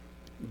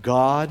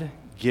 God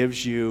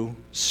gives you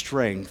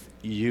strength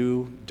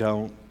you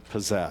don't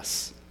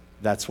possess.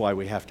 That's why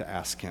we have to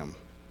ask Him.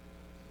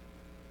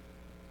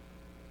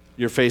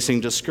 You're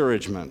facing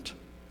discouragement.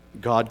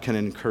 God can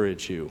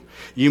encourage you.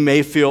 You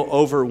may feel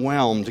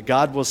overwhelmed.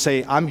 God will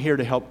say, I'm here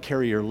to help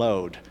carry your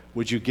load.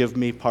 Would you give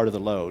me part of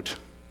the load?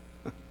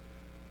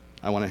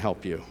 I want to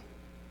help you.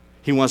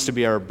 He wants to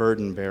be our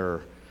burden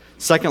bearer.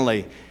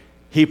 Secondly,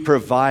 He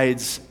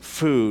provides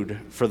food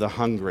for the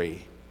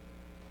hungry.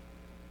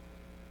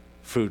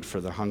 Food for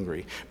the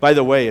hungry. By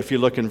the way, if you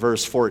look in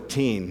verse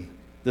 14,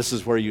 this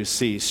is where you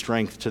see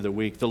strength to the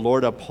weak. The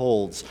Lord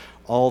upholds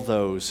all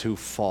those who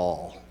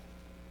fall.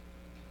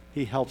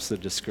 He helps the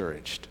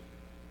discouraged.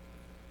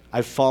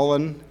 I've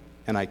fallen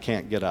and I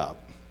can't get up.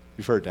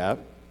 You've heard that?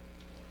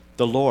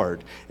 The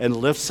Lord, and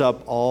lifts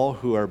up all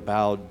who are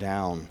bowed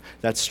down.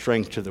 That's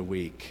strength to the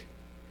weak.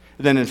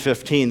 And then in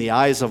 15, the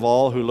eyes of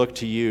all who look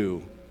to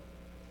you,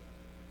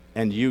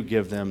 and you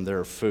give them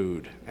their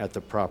food at the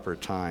proper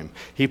time.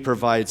 He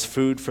provides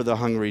food for the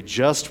hungry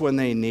just when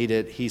they need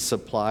it. He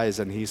supplies,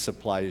 and He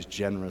supplies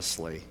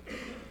generously.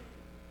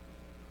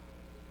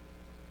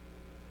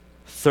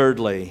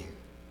 Thirdly,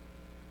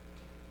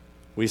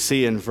 we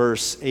see in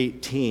verse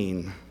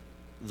 18,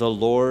 the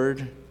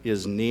Lord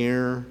is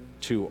near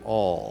to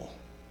all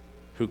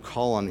who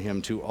call on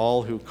Him, to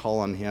all who call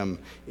on Him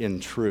in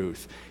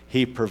truth.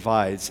 He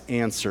provides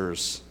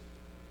answers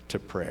to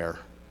prayer.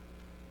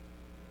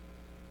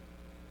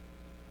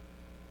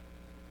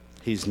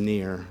 He's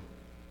near.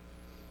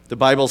 The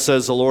Bible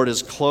says the Lord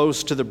is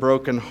close to the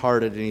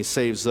brokenhearted, and He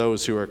saves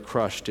those who are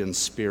crushed in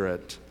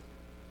spirit.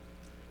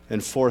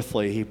 And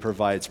fourthly, He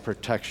provides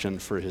protection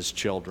for His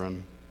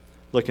children.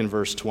 Look in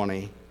verse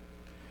 20.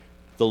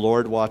 The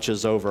Lord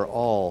watches over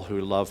all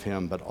who love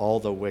Him, but all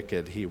the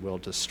wicked He will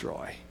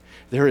destroy.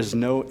 There is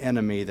no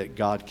enemy that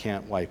God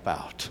can't wipe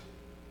out.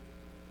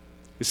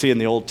 You see in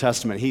the Old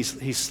Testament, He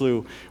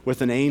slew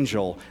with an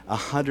angel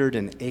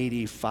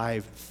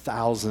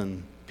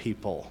 185,000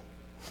 people.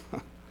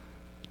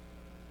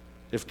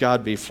 If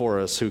God be for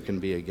us, who can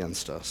be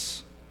against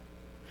us?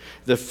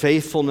 The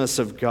faithfulness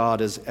of God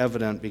is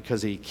evident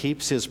because He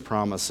keeps His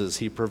promises.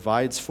 He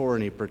provides for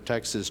and He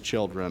protects His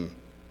children.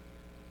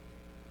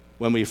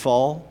 When we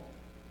fall,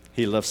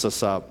 He lifts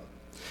us up.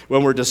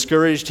 When we're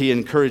discouraged, He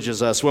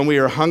encourages us. When we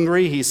are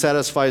hungry, He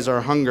satisfies our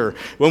hunger.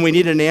 When we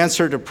need an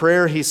answer to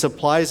prayer, He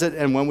supplies it.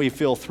 And when we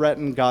feel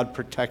threatened, God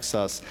protects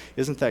us.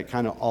 Isn't that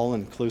kind of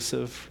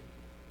all-inclusive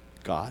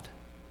God?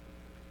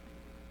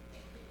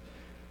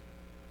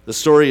 The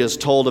story is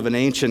told of an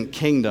ancient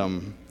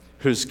kingdom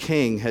whose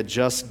king had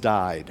just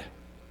died.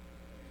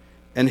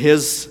 And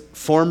his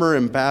former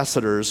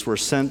ambassadors were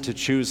sent to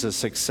choose a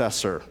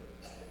successor.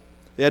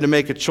 They had to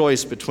make a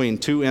choice between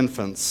 2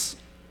 infants.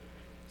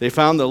 They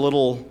found the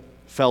little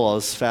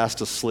fellows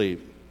fast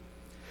asleep.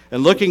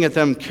 And looking at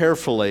them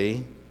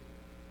carefully,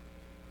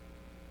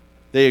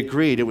 they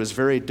agreed it was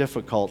very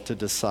difficult to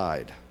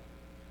decide.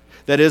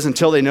 That is,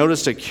 until they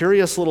noticed a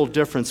curious little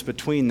difference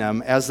between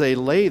them. As they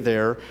lay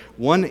there,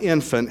 one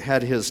infant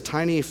had his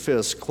tiny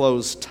fist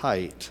closed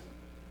tight,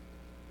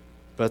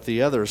 but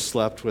the other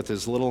slept with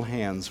his little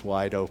hands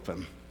wide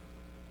open.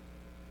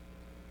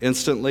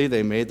 Instantly,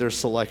 they made their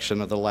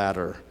selection of the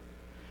latter.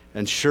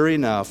 And sure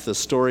enough, the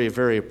story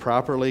very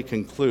properly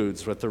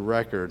concludes with the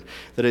record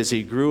that as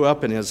he grew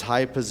up in his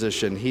high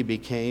position, he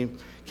came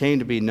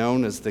to be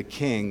known as the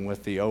king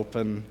with the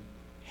open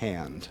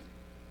hand.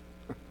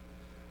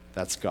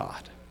 That's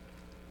God,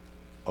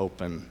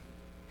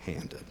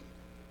 open-handed.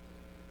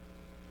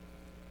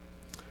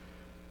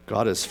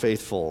 God is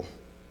faithful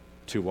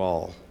to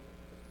all.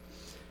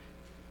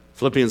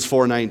 Philippians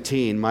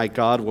 4:19, my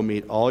God will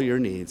meet all your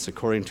needs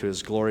according to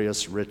his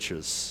glorious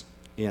riches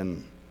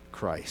in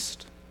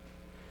Christ.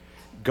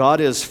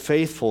 God is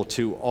faithful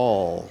to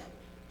all,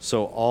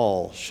 so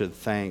all should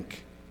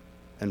thank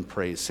and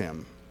praise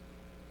him.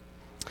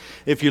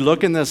 If you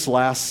look in this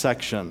last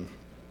section,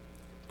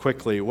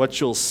 quickly, what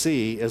you'll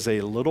see is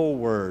a little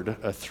word,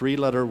 a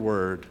three-letter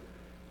word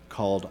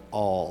called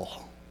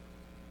all.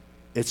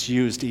 It's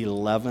used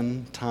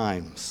 11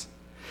 times.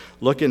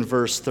 Look in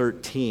verse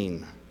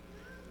 13.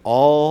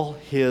 All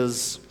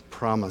his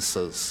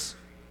promises.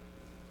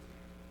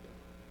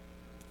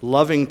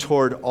 Loving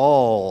toward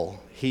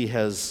all he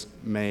has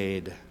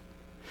made.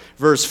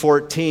 Verse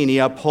 14, he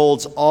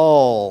upholds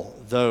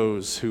all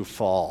those who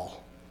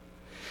fall.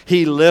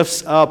 He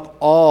lifts up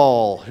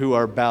all who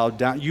are bowed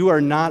down. You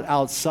are not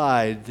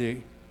outside the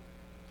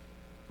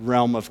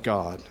realm of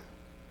God.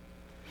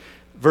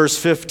 Verse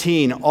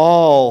 15,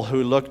 all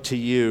who look to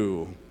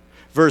you.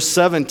 Verse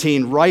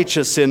 17,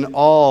 righteous in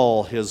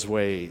all his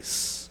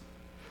ways.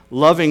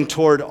 Loving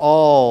toward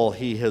all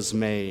he has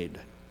made.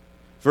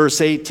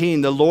 Verse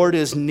 18, the Lord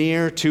is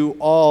near to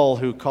all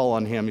who call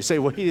on him. You say,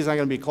 well, he's not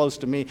going to be close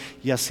to me.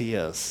 Yes, he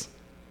is.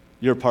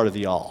 You're part of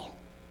the all.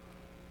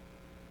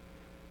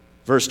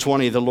 Verse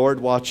 20, the Lord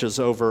watches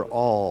over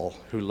all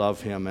who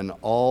love him, and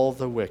all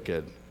the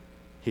wicked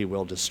he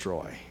will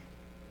destroy.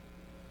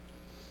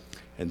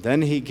 And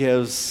then he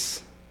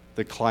gives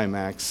the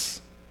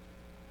climax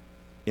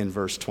in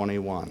verse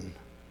 21.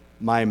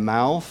 My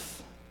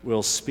mouth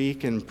will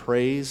speak in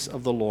praise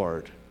of the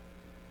Lord.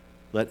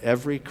 Let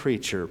every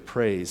creature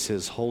praise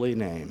his holy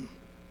name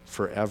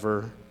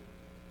forever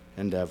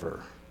and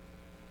ever.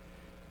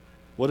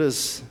 What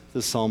is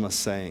the psalmist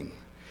saying?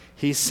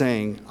 He's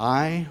saying,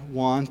 I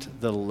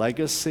want the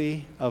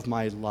legacy of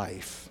my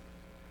life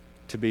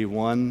to be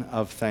one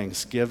of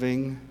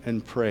thanksgiving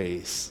and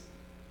praise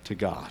to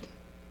God.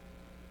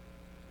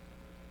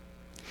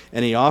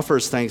 And he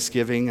offers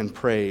thanksgiving and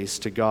praise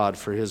to God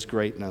for his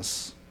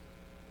greatness,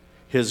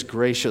 his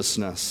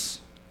graciousness,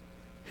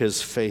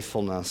 his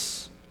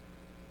faithfulness.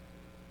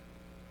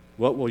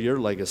 What will your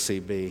legacy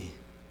be?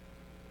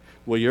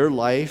 Will your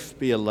life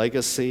be a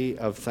legacy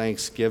of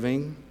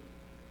thanksgiving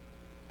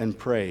and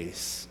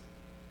praise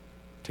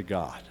to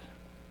God?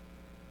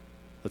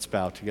 Let's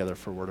bow together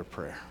for a word of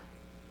prayer.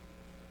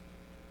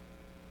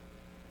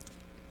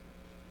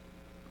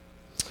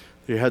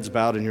 Your heads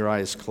bowed and your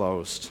eyes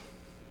closed.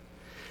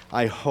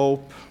 I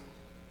hope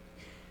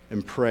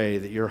and pray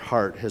that your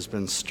heart has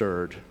been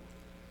stirred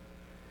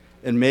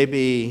and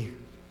maybe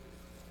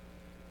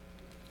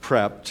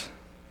prepped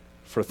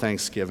for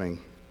Thanksgiving,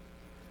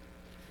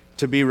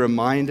 to be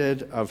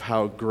reminded of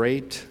how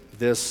great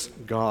this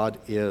God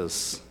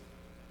is,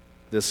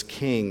 this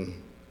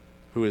King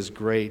who is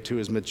great, who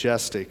is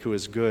majestic, who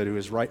is good, who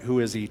is right, who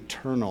is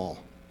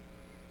eternal.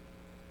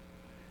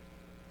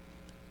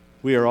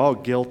 We are all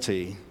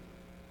guilty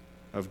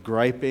of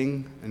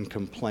griping and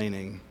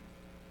complaining.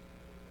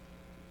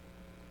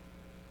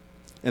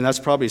 And that's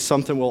probably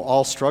something we'll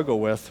all struggle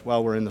with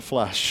while we're in the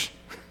flesh.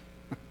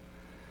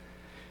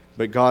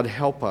 But God,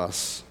 help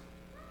us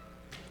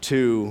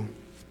to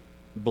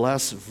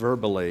bless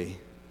verbally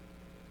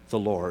the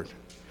Lord,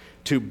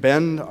 to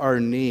bend our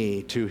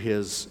knee to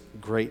his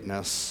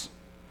greatness,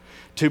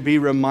 to be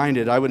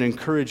reminded. I would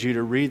encourage you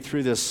to read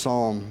through this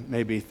psalm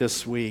maybe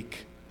this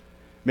week.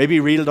 Maybe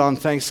read it on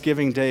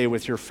Thanksgiving Day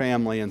with your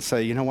family and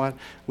say, you know what?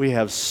 We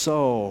have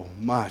so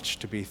much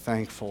to be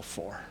thankful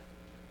for.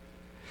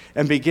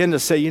 And begin to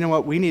say, you know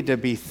what? We need to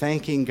be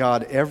thanking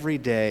God every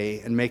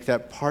day and make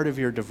that part of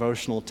your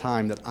devotional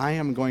time, that I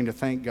am going to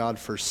thank God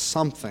for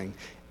something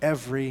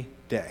every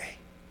day.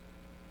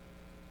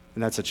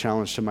 And that's a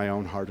challenge to my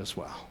own heart as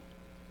well.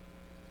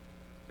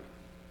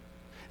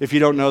 If you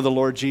don't know the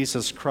Lord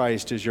Jesus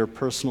Christ as your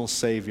personal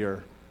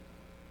Savior,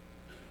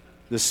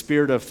 the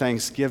spirit of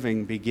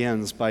thanksgiving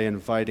begins by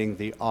inviting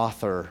the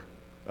author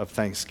of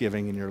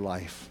thanksgiving in your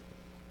life.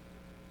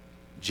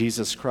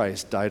 Jesus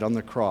Christ died on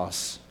the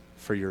cross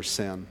for your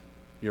sin,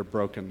 your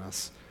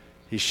brokenness.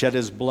 He shed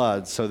his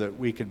blood so that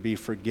we could be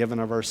forgiven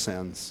of our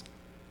sins.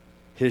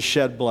 His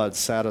shed blood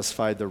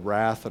satisfied the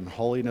wrath and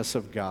holiness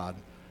of God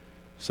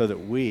so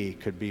that we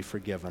could be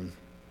forgiven.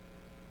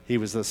 He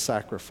was the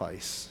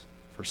sacrifice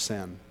for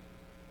sin.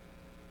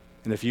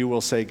 And if you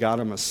will say, God,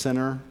 I'm a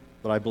sinner,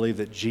 but I believe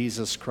that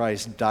Jesus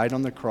Christ died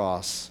on the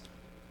cross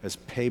as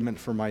payment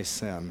for my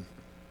sin,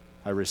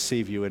 I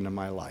receive you into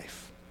my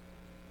life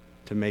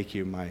to make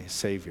you my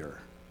Savior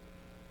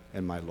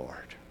and my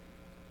Lord.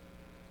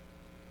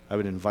 I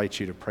would invite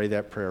you to pray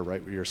that prayer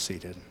right where you're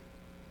seated.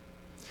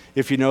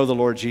 If you know the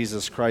Lord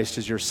Jesus Christ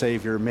as your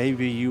Savior,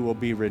 maybe you will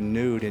be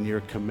renewed in your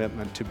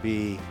commitment to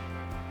be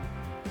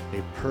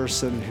a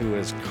person who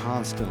is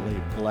constantly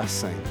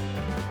blessing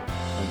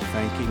and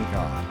thanking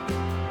God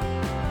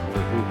for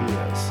who He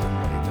is and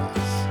what He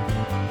does.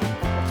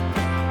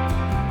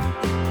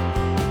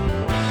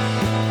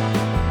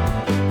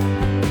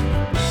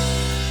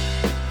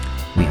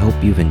 We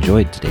hope you've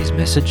enjoyed today's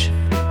message.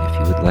 If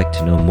you would like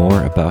to know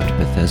more about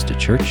Bethesda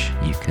Church,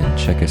 you can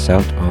check us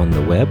out on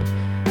the web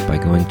by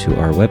going to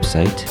our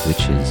website,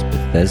 which is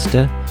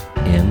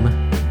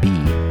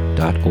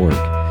BethesdaMB.org.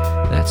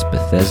 That's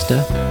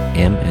Bethesda,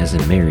 M as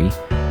in Mary,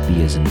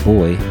 B as in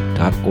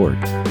boy.org.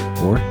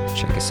 Or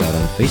check us out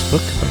on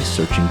Facebook by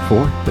searching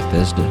for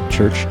Bethesda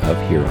Church of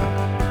Huron.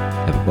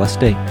 Have a blessed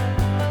day.